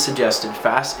already suggested,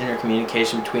 fast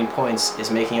intercommunication between points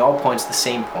is making all points the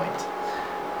same point.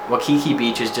 Waikiki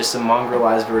Beach is just a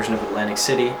mongrelized version of Atlantic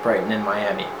City, Brighton, and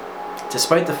Miami.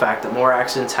 Despite the fact that more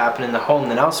accidents happen in the home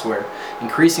than elsewhere,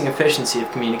 increasing efficiency of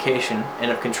communication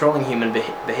and of controlling human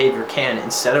behavior can,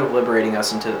 instead of liberating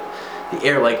us into the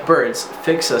air like birds,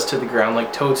 fix us to the ground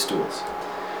like toadstools.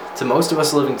 To most of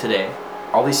us living today,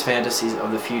 all these fantasies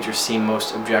of the future seem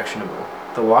most objectionable.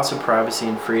 The loss of privacy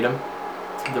and freedom,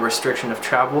 the restriction of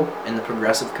travel, and the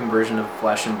progressive conversion of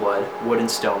flesh and blood, wood and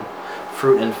stone,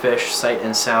 fruit and fish, sight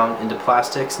and sound into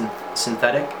plastics and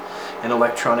synthetic and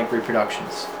electronic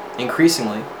reproductions.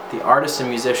 Increasingly, the artist and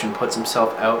musician puts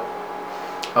himself out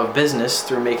of business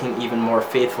through making even more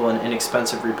faithful and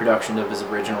inexpensive reproduction of his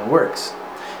original works.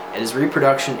 It is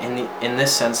reproduction in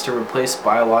this sense to replace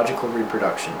biological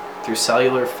reproduction through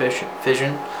cellular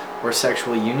fission or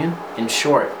sexual union. In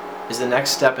short, is the next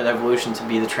step in evolution to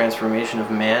be the transformation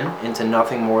of man into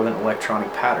nothing more than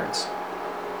electronic patterns.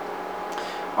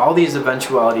 All these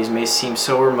eventualities may seem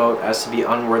so remote as to be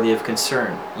unworthy of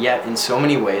concern, yet in so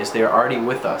many ways they are already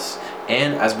with us,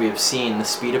 and as we have seen, the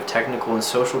speed of technical and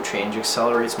social change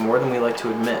accelerates more than we like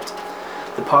to admit.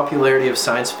 The popularity of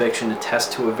science fiction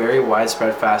attests to a very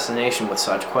widespread fascination with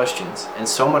such questions, and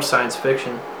so much science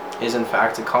fiction is in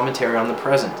fact a commentary on the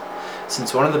present,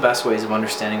 since one of the best ways of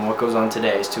understanding what goes on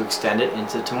today is to extend it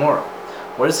into tomorrow.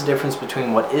 What is the difference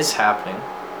between what is happening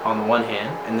on the one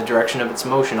hand and the direction of its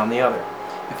motion on the other?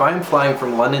 If I am flying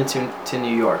from London to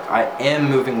New York, I am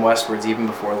moving westwards even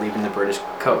before leaving the British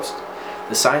coast.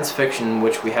 The science fiction in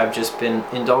which we have just been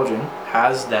indulging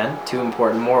has, then, two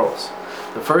important morals.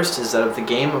 The first is that if the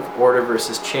game of order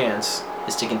versus chance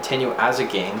is to continue as a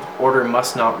game, order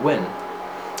must not win.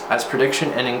 As prediction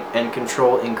and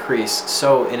control increase,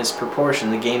 so in its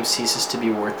proportion the game ceases to be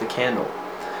worth the candle.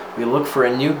 We look for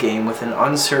a new game with an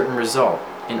uncertain result.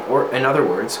 In other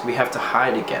words, we have to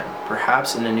hide again,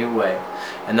 perhaps in a new way,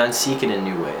 and then seek it in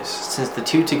new ways, since the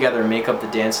two together make up the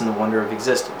dance and the wonder of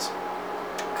existence.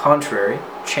 Contrary,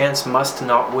 chance must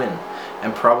not win,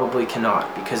 and probably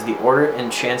cannot, because the order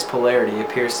and chance polarity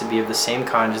appears to be of the same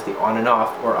kind as the on and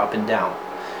off or up and down.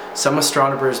 Some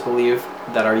astronomers believe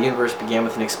that our universe began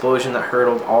with an explosion that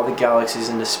hurled all the galaxies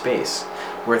into space,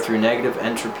 where through negative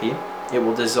entropy it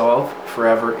will dissolve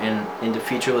forever into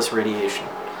featureless radiation.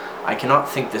 I cannot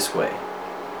think this way.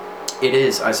 It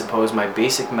is, I suppose, my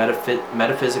basic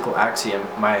metaphysical axiom,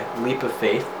 my leap of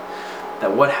faith,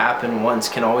 that what happened once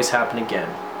can always happen again.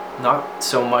 Not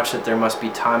so much that there must be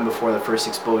time before the first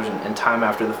explosion and time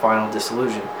after the final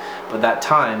dissolution, but that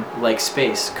time, like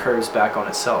space, curves back on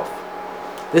itself.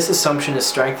 This assumption is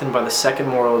strengthened by the second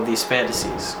moral of these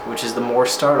fantasies, which is the more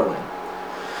startling.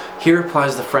 Here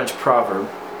applies the French proverb,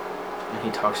 and he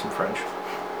talks in French.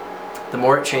 The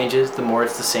more it changes, the more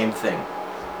it's the same thing.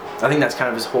 I think that's kind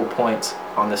of his whole point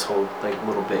on this whole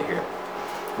little bit here,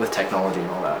 with technology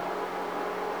and all that.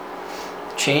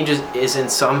 Change is in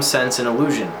some sense an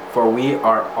illusion, for we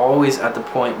are always at the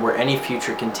point where any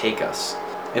future can take us.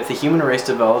 If the human race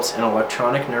develops an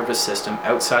electronic nervous system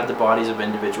outside the bodies of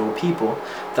individual people,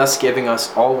 thus giving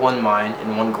us all one mind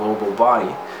and one global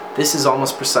body, this is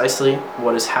almost precisely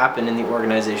what has happened in the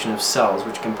organization of cells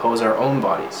which compose our own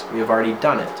bodies. We have already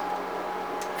done it.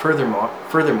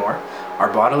 Furthermore,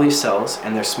 our bodily cells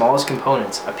and their smallest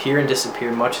components appear and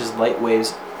disappear much as light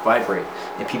waves vibrate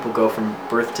and people go from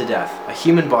birth to death. A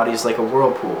human body is like a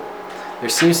whirlpool. There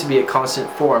seems to be a constant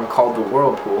form called the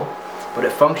whirlpool, but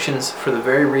it functions for the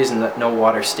very reason that no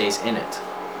water stays in it.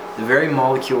 The very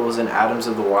molecules and atoms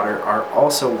of the water are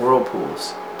also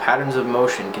whirlpools, patterns of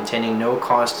motion containing no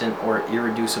constant or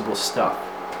irreducible stuff.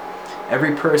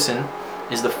 Every person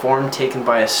is the form taken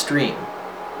by a stream.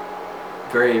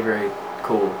 Very, very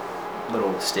cool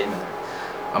little statement there.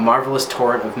 A marvelous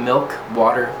torrent of milk,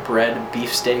 water, bread,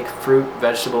 beefsteak, fruit,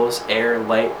 vegetables, air,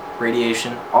 light,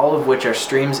 radiation, all of which are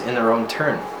streams in their own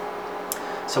turn.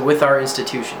 So with our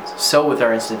institutions,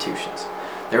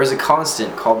 there is a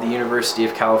constant called the University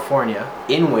of California,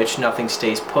 in which nothing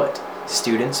stays put.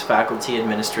 Students, faculty,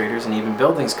 administrators, and even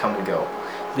buildings come and go,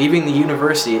 leaving the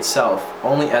university itself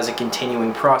only as a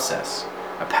continuing process,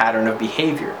 a pattern of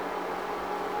behavior.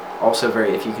 Also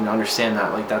if you can understand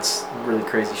that, that's really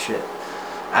crazy shit.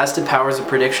 As to powers of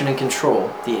prediction and control,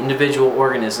 the individual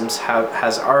organisms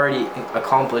has already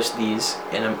accomplished these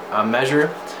in a measure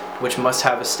which must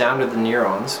have astounded the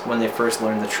neurons when they first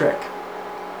learned the trick.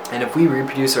 And if we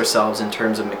reproduce ourselves in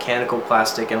terms of mechanical,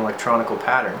 plastic, and electronic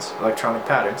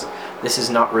patterns, this is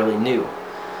not really new.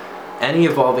 Any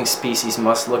evolving species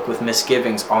must look with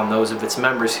misgivings on those of its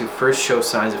members who first show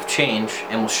signs of change,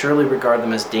 and will surely regard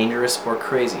them as dangerous or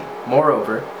crazy.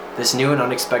 Moreover, this new and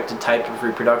unexpected type of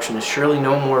reproduction is surely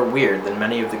no more weird than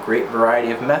many of the great variety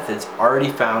of methods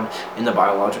already found in the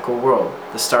biological world.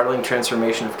 The startling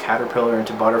transformation of caterpillar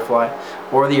into butterfly,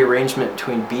 or the arrangement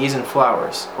between bees and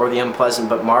flowers, or the unpleasant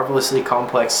but marvelously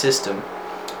complex system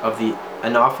of the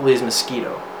Anopheles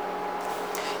mosquito.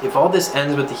 If all this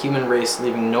ends with the human race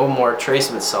leaving no more trace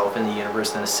of itself in the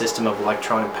universe than a system of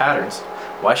electronic patterns,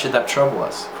 why should that trouble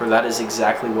us? For that is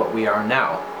exactly what we are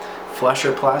now. Flesh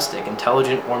or plastic,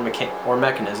 intelligent or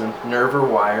mechanism, nerve or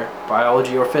wire,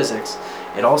 biology or physics,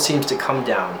 it all seems to come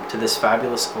down to this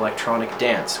fabulous electronic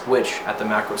dance which, at the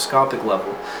macroscopic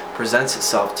level, presents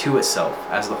itself to itself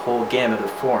as the whole gamut of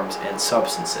forms and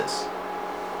substances.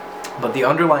 But the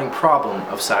underlying problem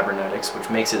of cybernetics, which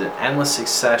makes it an endless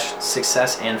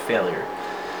success and failure,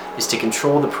 is to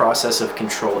control the process of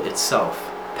control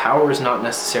itself. Power is not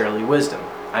necessarily wisdom.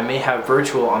 I may have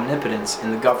virtual omnipotence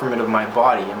in the government of my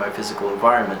body and my physical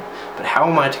environment, but how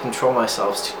am I to control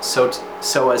myself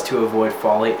so as to avoid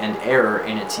folly and error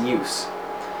in its use?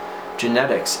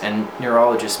 Genetics and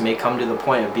neurologists may come to the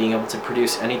point of being able to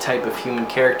produce any type of human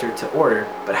character to order,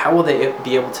 but how will they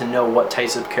be able to know what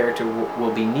types of character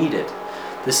will be needed?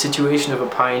 The situation of a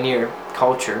pioneer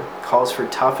culture calls for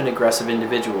tough and aggressive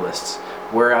individualists,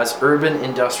 whereas urban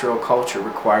industrial culture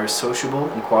requires sociable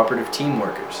and cooperative team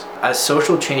workers. As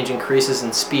social change increases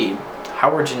in speed,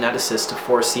 how are geneticists to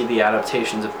foresee the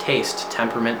adaptations of taste,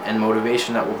 temperament, and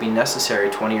motivation that will be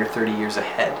necessary 20 or 30 years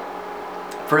ahead?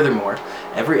 Furthermore,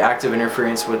 every act of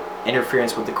interference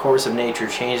with the course of nature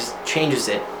changes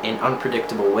it in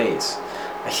unpredictable ways.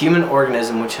 A human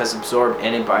organism which has absorbed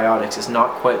antibiotics is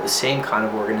not quite the same kind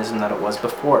of organism that it was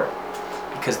before,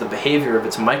 because the behavior of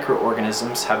its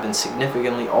microorganisms have been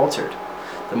significantly altered.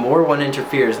 The more one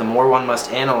interferes, the more one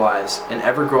must analyze an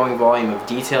ever-growing volume of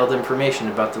detailed information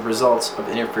about the results of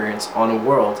interference on a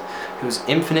world whose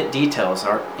infinite details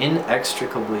are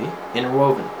inextricably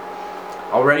interwoven.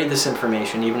 Already this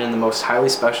information, even in the most highly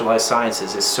specialized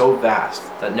sciences, is so vast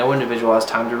that no individual has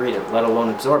time to read it, let alone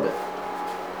absorb it.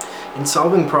 In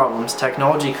solving problems,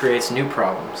 technology creates new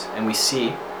problems, and we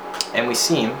seem,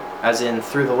 as in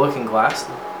Through the Looking Glass,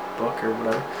 the book or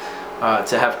whatever,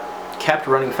 to have kept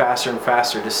running faster and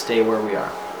faster to stay where we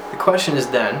are. The question is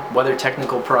then whether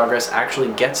technical progress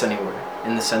actually gets anywhere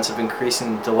in the sense of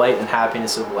increasing the delight and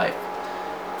happiness of life.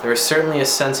 There is certainly a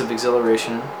sense of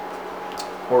exhilaration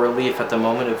or relief at the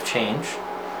moment of change,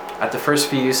 at the first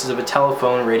few uses of a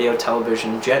telephone, radio,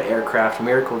 television, jet aircraft,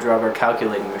 miracle drug, or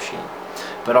calculating machine.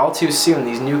 But all too soon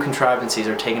these new contrivances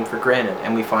are taken for granted,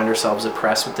 and we find ourselves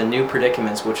oppressed with the new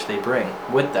predicaments which they bring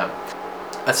with them.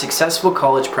 A successful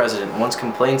college president once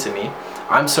complained to me,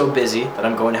 "I'm so busy that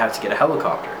I'm going to have to get a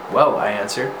helicopter." "Well," I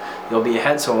answered, "you'll be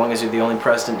ahead so long as you're the only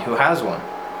president who has one.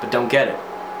 But don't get it.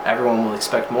 Everyone will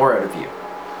expect more out of you."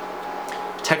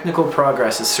 Technical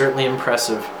progress is certainly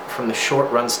impressive from the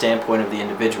short-run standpoint of the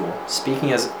individual.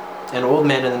 Speaking as an old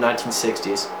man in the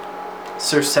 1960s,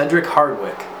 Sir Cedric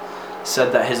Hardwicke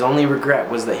said that his only regret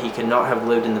was that he could not have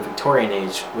lived in the Victorian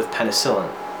age with penicillin.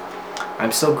 I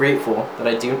am so grateful that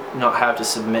I do not have to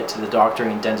submit to the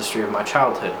doctoring and dentistry of my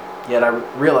childhood, yet I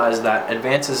realize that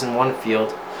advances in one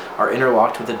field are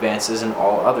interlocked with advances in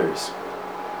all others.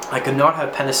 I could not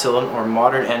have penicillin or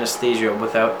modern anesthesia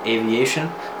without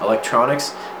aviation,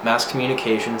 electronics, mass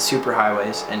communication,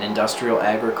 superhighways, and industrial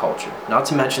agriculture, not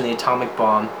to mention the atomic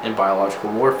bomb and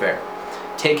biological warfare.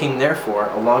 Taking, therefore,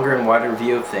 a longer and wider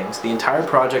view of things, the entire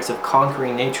project of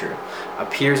conquering nature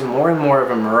appears more and more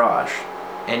of a mirage,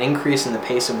 an increase in the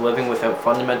pace of living without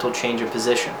fundamental change of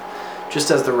position, just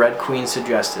as the Red Queen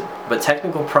suggested. But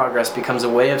technical progress becomes a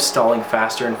way of stalling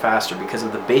faster and faster because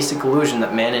of the basic illusion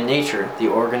that man and nature, the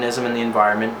organism and the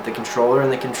environment, the controller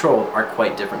and the controlled, are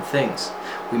quite different things.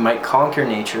 We might conquer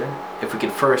nature if we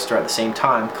could first, or at the same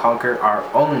time, conquer our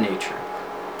own nature,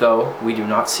 though we do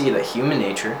not see that human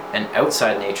nature and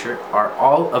outside nature are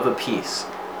all of a piece.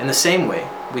 In the same way,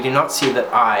 we do not see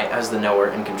that I, as the knower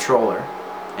and controller,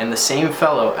 and the same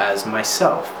fellow as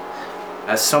myself,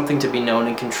 as something to be known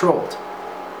and controlled.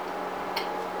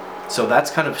 So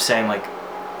that's kind of saying like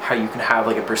how you can have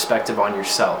like a perspective on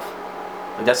yourself.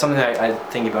 Like that's something that I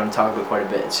think about and talk about quite a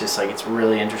bit. It's just like, it's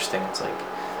really interesting. It's like,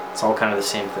 it's all kind of the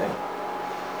same thing.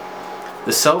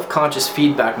 The self-conscious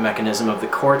feedback mechanism of the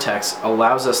cortex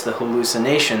allows us the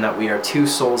hallucination that we are two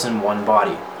souls in one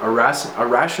body, a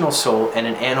rational soul and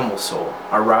an animal soul,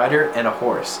 a rider and a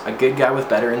horse, a good guy with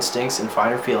better instincts and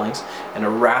finer feelings, and a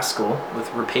rascal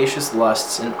with rapacious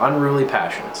lusts and unruly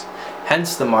passions.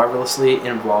 Hence the marvelously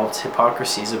involved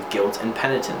hypocrisies of guilt and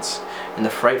penitence, and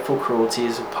the frightful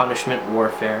cruelties of punishment,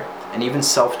 warfare, and even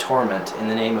self-torment in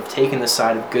the name of taking the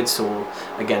side of good soul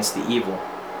against the evil.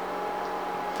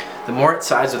 The more it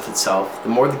sides with itself, the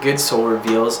more the good soul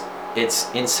reveals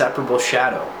its inseparable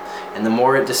shadow, and the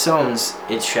more it disowns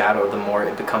its shadow, the more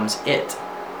it becomes it.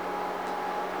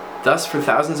 Thus, for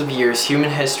thousands of years,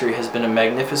 human history has been a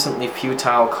magnificently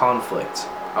futile conflict,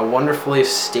 a wonderfully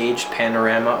staged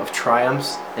panorama of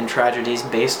triumphs and tragedies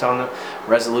based on the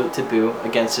resolute taboo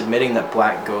against admitting that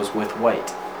black goes with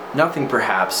white. Nothing,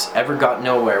 perhaps, ever got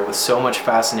nowhere with so much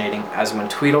fascinating as when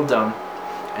Tweedledum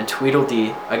and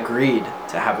Tweedledee agreed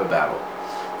to have a battle.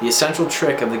 The essential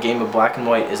trick of the game of black and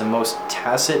white is a most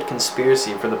tacit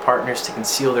conspiracy for the partners to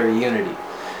conceal their unity,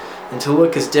 and to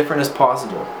look as different as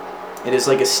possible. It is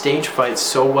like a stage fight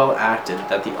so well acted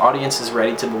that the audience is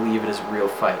ready to believe it is a real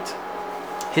fight.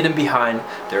 Hidden behind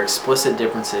their explicit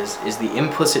differences is the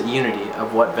implicit unity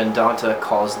of what Vedanta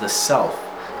calls the self,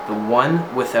 the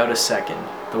one without a second,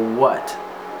 the what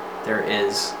there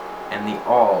is, and the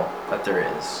all that there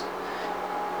is,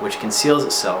 which conceals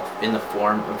itself in the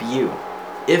form of you.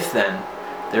 If then,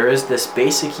 there is this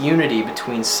basic unity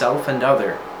between self and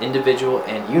other, individual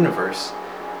and universe,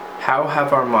 how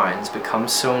have our minds become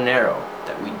so narrow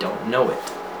that we don't know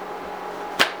it?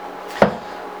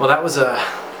 Well, that was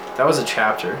a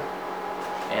chapter,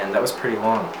 and that was pretty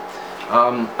long.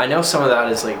 I know some of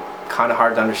that is like kind of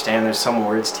hard to understand. There's some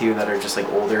words too that are just like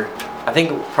older. I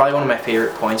think probably one of my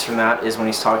favorite points from that is when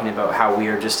he's talking about how we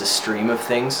are just a stream of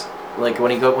things. Like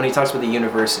when he talks about the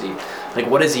university, like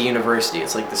what is a university?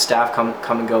 It's like the staff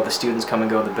come and go, the students come and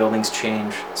go, the buildings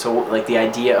change. So like the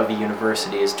idea of a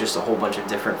university is just a whole bunch of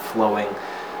different flowing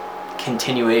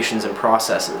continuations and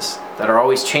processes that are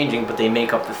always changing, but they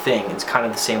make up the thing. It's kind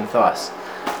of the same with us.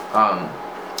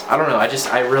 I don't know.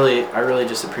 I really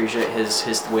just appreciate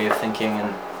his way of thinking,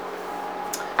 and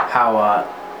how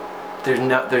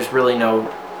there's really no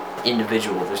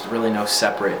individual. There's really no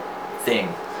separate thing.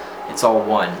 It's all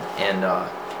one, and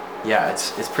yeah,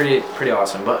 it's pretty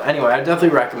awesome. But anyway, I definitely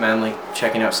recommend like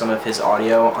checking out some of his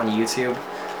audio on YouTube.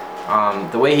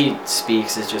 The way he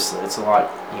speaks is just, it's a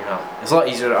lot, you know, it's a lot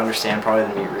easier to understand probably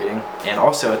than me reading. And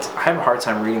also, I have a hard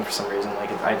time reading for some reason.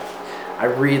 Like I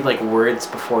read like words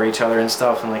before each other and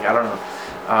stuff, and like I don't know.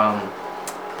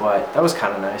 But that was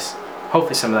kind of nice.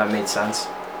 Hopefully some of that made sense.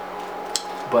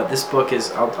 But this book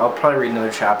is, I'll probably read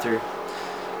another chapter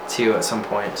too at some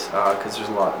point, because there's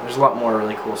a lot more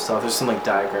really cool stuff. There's some like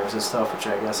diagrams and stuff, which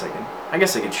I guess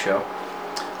I could show.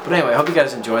 But anyway, I hope you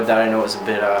guys enjoyed that. I know it was a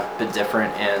bit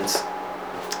different, and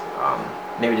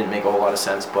maybe didn't make a whole lot of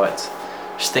sense, but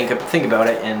just think about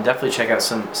it, and definitely check out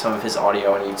some of his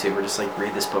audio on YouTube, or just like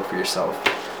read this book for yourself.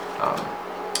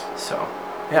 So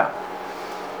yeah.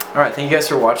 Alright, thank you guys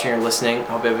for watching or listening. I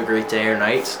hope you have a great day or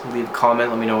night. Leave a comment,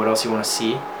 let me know what else you want to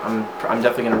see. I'm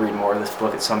definitely going to read more of this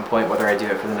book at some point, whether I do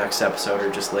it for the next episode or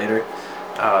just later.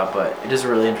 But it is a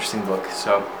really interesting book,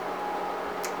 so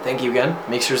thank you again.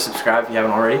 Make sure to subscribe if you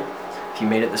haven't already. If you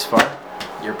made it this far,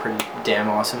 you're pretty damn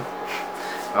awesome.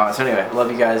 So anyway,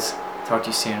 love you guys. Talk to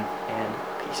you soon, and